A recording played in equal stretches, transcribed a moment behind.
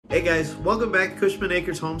Hey guys, welcome back to Cushman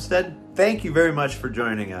Acres Homestead. Thank you very much for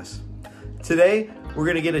joining us. Today, we're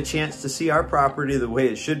gonna get a chance to see our property the way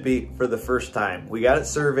it should be for the first time. We got it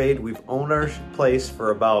surveyed, we've owned our place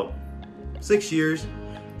for about 6 years.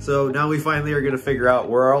 So now we finally are gonna figure out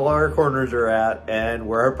where all our corners are at and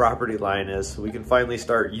where our property line is so we can finally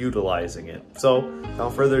start utilizing it. So,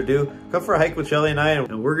 without further ado, come for a hike with Shelly and I,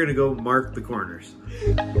 and we're gonna go mark the corners.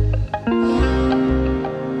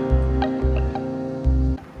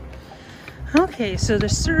 Okay, so the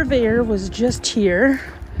surveyor was just here.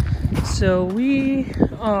 So we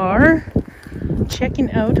are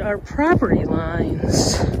checking out our property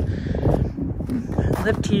lines.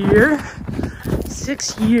 Lived here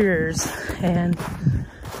 6 years, and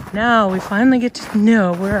now we finally get to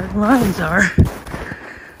know where our lines are.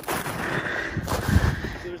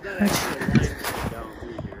 There's not actually a line down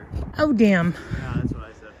through here. Oh, damn. Yeah, that's what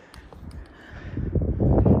I said.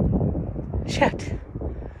 Shit.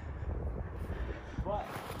 But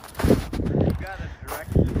you got a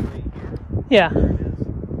direction right here. Yeah. There it is.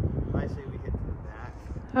 I say we hit to the back.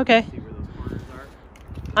 Okay. See where those corners are.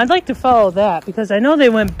 I'd like to follow that because I know they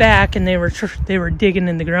went back and they were digging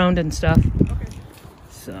in the ground and stuff. Okay.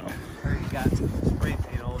 So. I already got some spray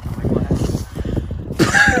paint all over my glass.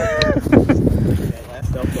 That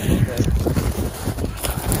last up a little bit.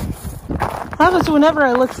 That was whenever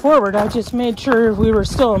I looked forward, I just made sure we were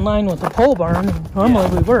still in line with the pole barn. Normally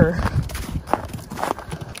we were.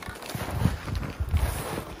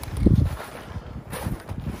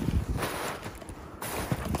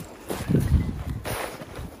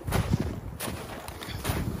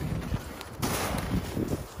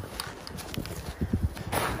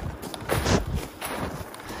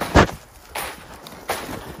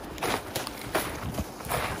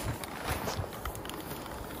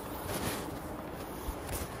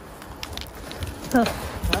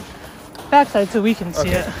 Backside so we can see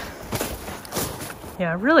it.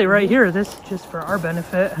 Yeah, really right here, this is just for our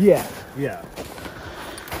benefit. Yeah, yeah.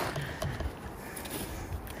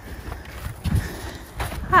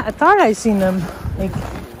 I thought I seen them like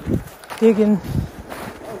digging.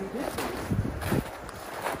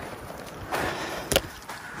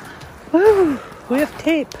 Woo, we have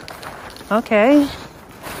tape. Okay.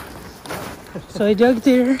 So I dug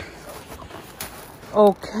there.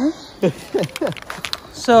 Okay.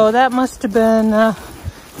 So that must have been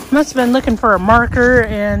looking for a marker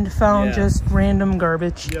and found just random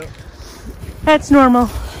garbage. Yep. That's normal.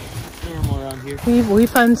 Normal around here. We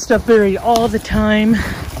find stuff buried all the time.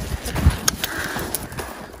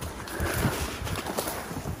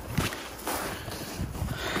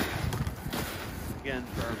 Again,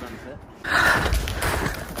 for our benefit.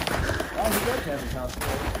 Oh, he does have his house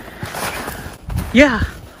there. Yeah.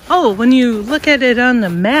 Oh, when you look at it on the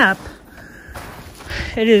map,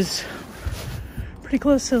 it is pretty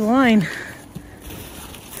close to the line.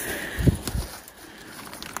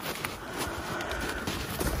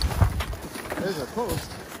 There's a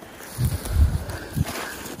post.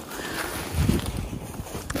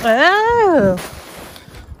 Oh!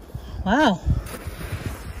 Wow.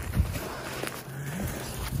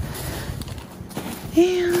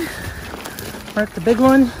 And mark the big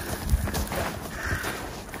one.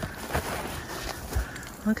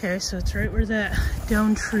 Okay, so it's right where that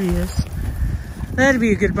down tree is. That'd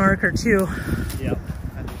be a good marker too. Yep.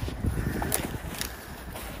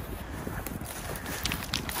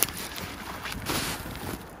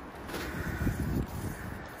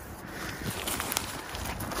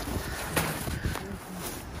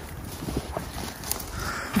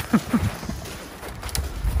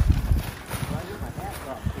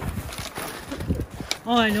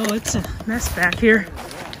 Oh, I know, it's a mess back here.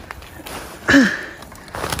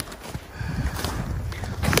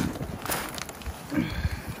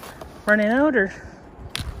 Running out or?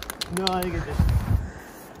 No, I think it's just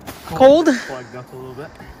cold. Plugged up a little bit.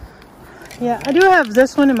 Yeah, I do have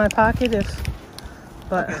this one in my pocket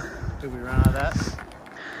but. Okay. Did we run out of that?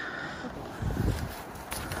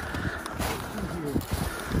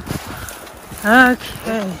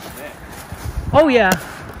 Okay. Oh yeah.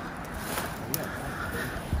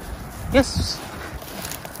 Yes.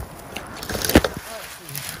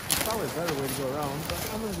 It's probably a better way to go around, but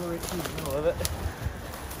I'm gonna go right through the middle of it.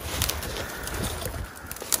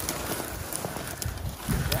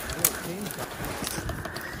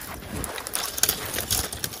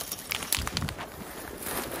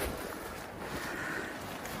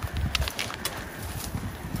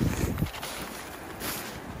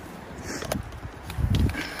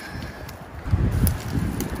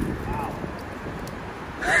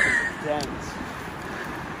 Dense.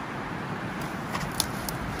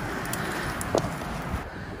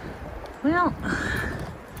 Well,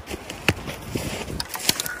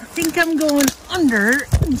 think I'm going under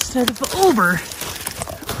instead of over.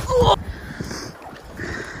 Oh.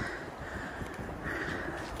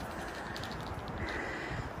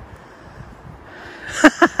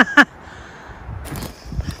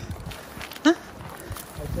 I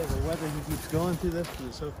said the weather he keeps going through this because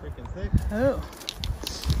it's so freaking thick. Oh.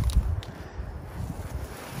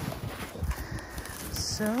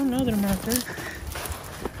 So another marker.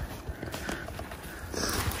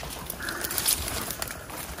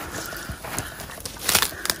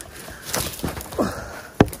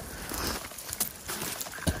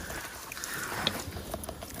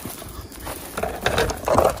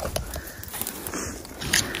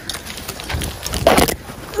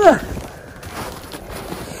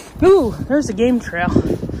 Ooh, there's a game trail.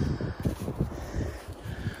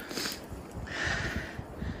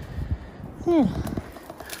 Yeah.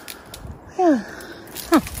 Huh.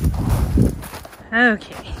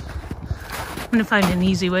 Okay. I'm gonna find an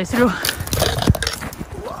easy way through.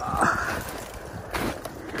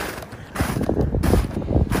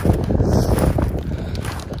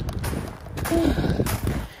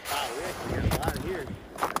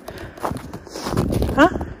 Huh?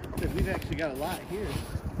 We've actually got a lot here.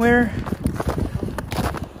 Where?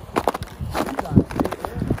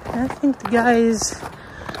 I think the guys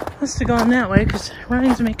must have gone that way because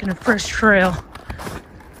Ryan's making a fresh trail.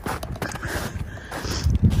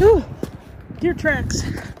 Ooh, deer tracks.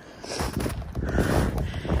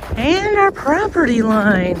 And our property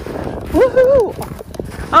line. Woohoo!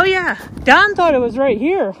 Oh yeah, Don thought it was right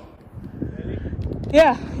here.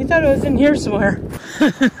 Yeah, he thought it was in here somewhere.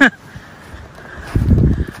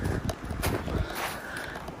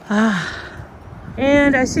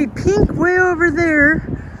 And I see pink way over there,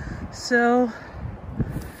 so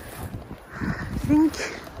I think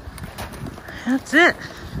that's it.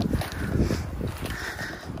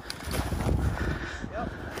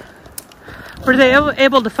 Yep. Were they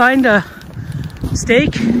able to find a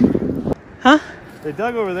stake? Huh? They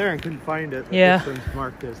dug over there and couldn't find it. Yeah. This one's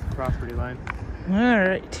marked as the property line. All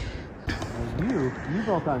right. You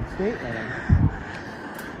built on state land.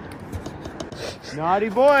 Naughty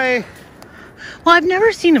boy. Well, I've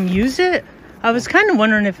never seen him use it. I was kind of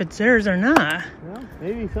wondering if it's theirs or not. Well,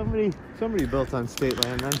 maybe somebody built on state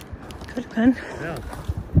land then. Could have been. Yeah.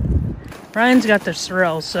 Ryan's got the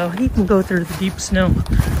sorrel, so he can go through the deep snow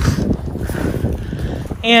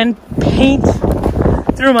and paint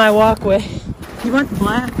through my walkway. You want the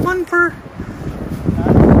black one for? You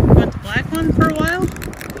want the black one for a while?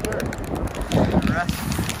 Sure.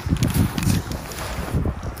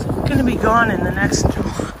 It's gonna be gone in the next.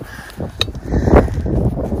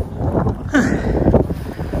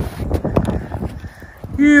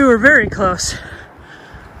 You were very close.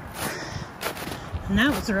 And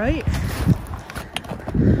that was right.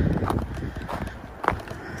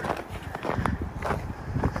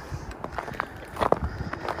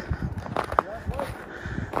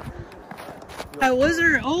 That was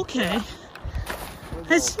there? Okay.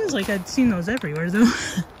 It seems like I'd seen those everywhere though.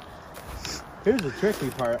 Here's the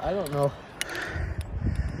tricky part. I don't know.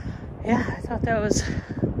 Yeah, I thought that was a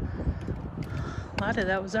lot of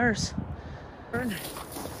that was ours.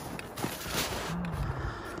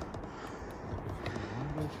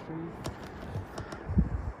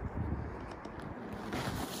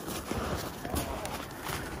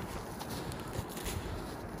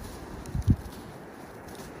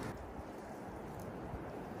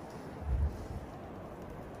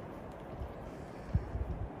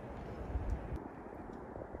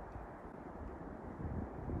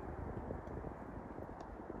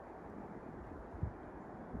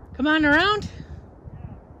 Come on around?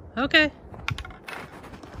 Okay.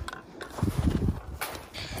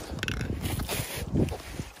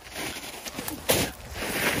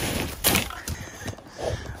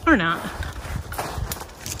 Or not. I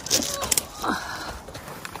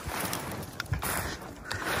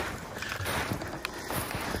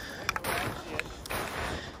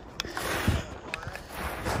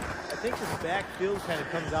think this back field kind of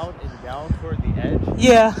comes out and down toward the edge.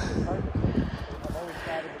 Yeah. It's hard to say. I've always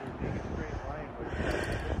thought of it as being a straight line, but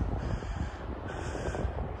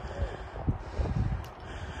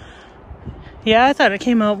Yeah, I thought it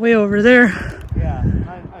came out way over there. yeah,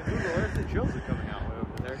 on Google Earth it shows it coming out way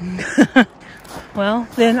over there. Well,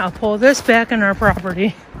 then I'll pull this back on our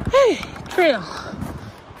property. Hey, trail.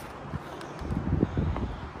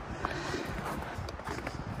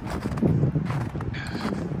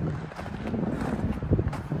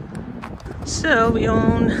 So we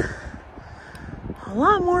own a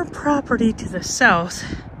lot more property to the south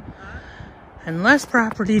and less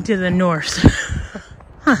property to the north.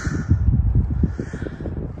 Huh.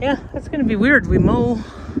 Yeah, that's gonna be weird. We mow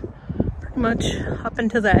much up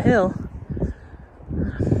into that hill.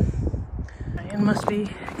 Ryan must be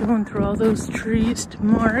going through all those trees to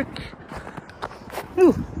mark.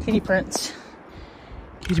 Ooh, kitty prints.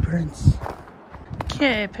 Kitty prints.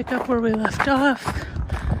 Okay, pick up where we left off.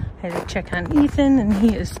 Had to check on Ethan and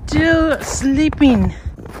he is still sleeping.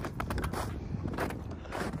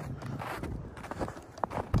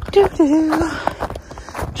 Doo-doo-doo.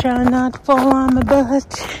 Try not to fall on my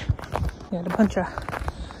butt. Got a bunch of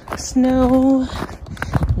snow.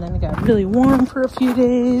 And then it got really warm for a few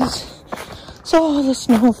days. So all the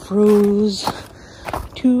snow froze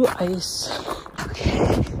to ice.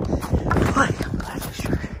 Okay. Boy, I'm glad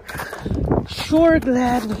sure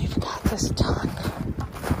glad we've got this done.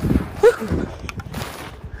 Woo.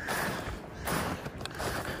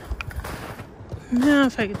 Now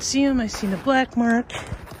if I could see him, I see the black mark.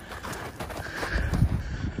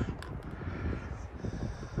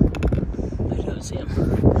 I don't see him.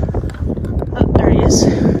 Oh, there he is.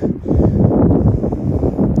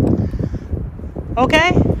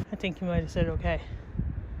 Okay? I think you might have said okay.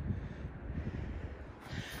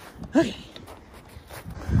 Okay.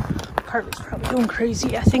 Carly's probably going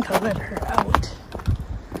crazy. I think I'll let her out.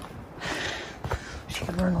 She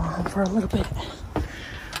can run around for a little bit.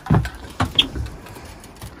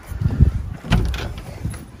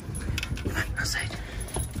 Come on, outside.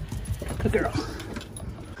 Good girl.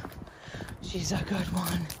 She's a good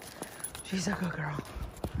one. She's a good girl.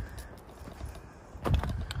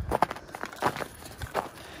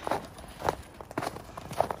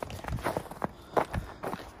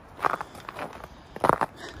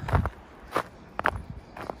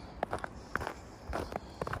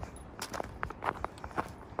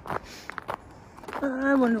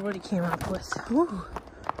 I wonder what he came up with. Woo.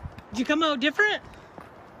 Did you come out different?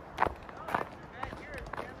 No, back here at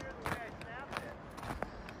the end there, the guy snapped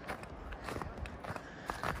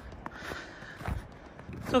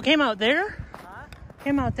it. So it came out there? Huh?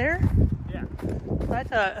 Came out there? Yeah. I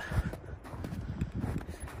thought...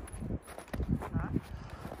 Huh?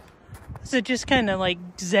 Does it just kind of like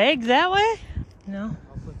zag that way? No?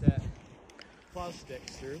 I'll put that plow stick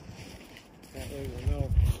through. That way we'll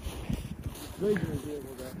know. We're going to be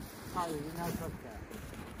able to probably now touch that.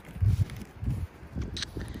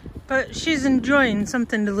 But she's enjoying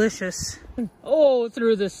something delicious. Oh,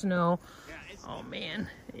 through the snow. Yeah, Oh man,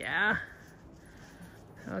 yeah.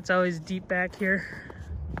 Oh, it's always deep back here.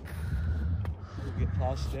 We'll get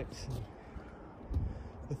plow sticks.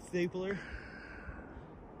 The stapler.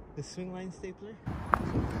 The swing line stapler.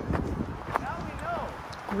 Now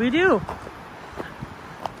we know. We do.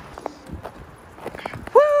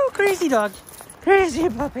 Woo, crazy dog. Crazy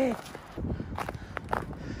puppy.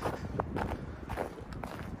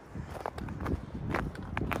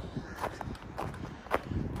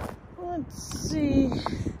 Let's see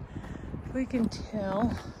if we can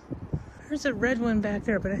tell. There's a red one back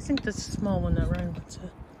there, but I think that's a small one that Ryan wants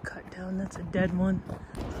to cut down. That's a dead one.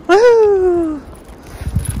 Woo!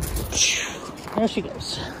 There she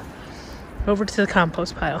goes. Over to the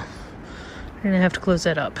compost pile. We're gonna have to close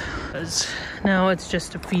that up because now it's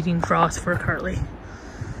just a feeding trough for Carly.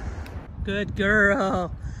 Good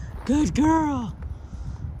girl. Good girl.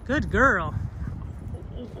 Good girl.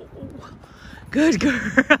 Good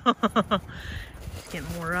girl.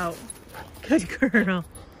 Getting more out. Good girl.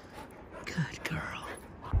 Good girl.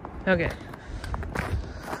 Okay.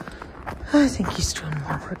 I think he's doing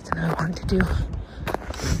more work than I wanted to do.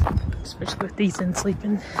 Especially with Ethan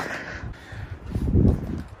sleeping.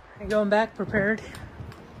 Are you going back prepared?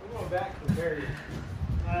 We're going back prepared.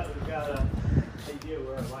 Now that we've got an idea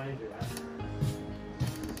where our lines are at.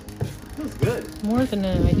 Feels good. More than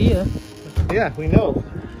an idea. Yeah, we know.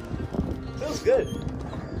 Feels good.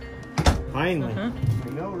 Finally.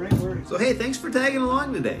 We know right where to go. So hey, thanks for tagging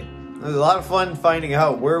along today. It was a lot of fun finding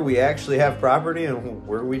out where we actually have property and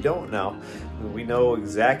where we don't now. We know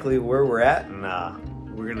exactly where we're at, and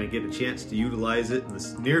we're going to get a chance to utilize it in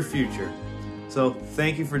the near future. So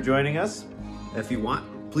thank you for joining us. If you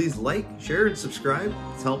want, please like, share, and subscribe.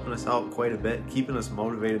 It's helping us out quite a bit, keeping us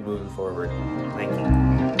motivated moving forward. Thank you.